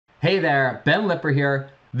Hey there, Ben Lipper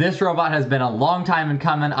here. This robot has been a long time in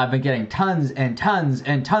coming. I've been getting tons and tons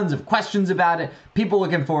and tons of questions about it. People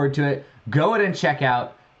looking forward to it. Go ahead and check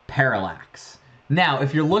out Parallax. Now,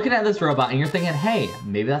 if you're looking at this robot and you're thinking, hey,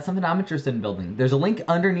 maybe that's something I'm interested in building, there's a link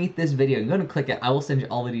underneath this video. You can go and click it. I will send you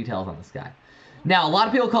all the details on this guy. Now, a lot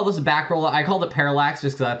of people call this a backroller. I called it Parallax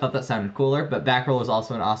just because I thought that sounded cooler, but backroller is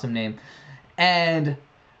also an awesome name. And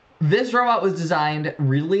this robot was designed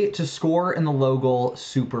really to score in the low goal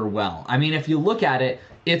super well. I mean, if you look at it,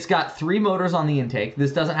 it's got 3 motors on the intake.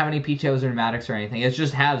 This doesn't have any PTOs or pneumatics or anything. It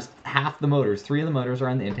just has half the motors. 3 of the motors are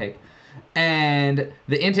on the intake. And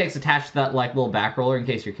the intake's attached to that like little back roller, in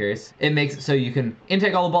case you're curious. It makes it so you can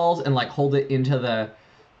intake all the balls and like hold it in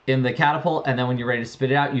the catapult, and then when you're ready to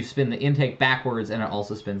spit it out, you spin the intake backwards, and it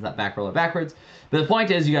also spins that back roller backwards. But the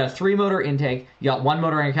point is, you got a 3-motor intake, you got 1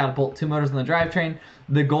 motor on your catapult, 2 motors on the drivetrain.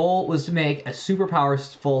 The goal was to make a super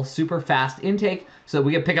powerful, super fast intake, so that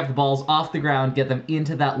we could pick up the balls off the ground, get them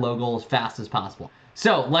into that low goal as fast as possible.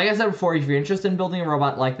 So, like I said before, if you're interested in building a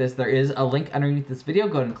robot like this, there is a link underneath this video.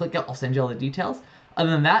 Go ahead and click it. I'll send you all the details. Other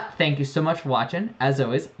than that, thank you so much for watching. As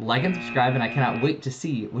always, like and subscribe, and I cannot wait to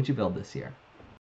see what you build this year.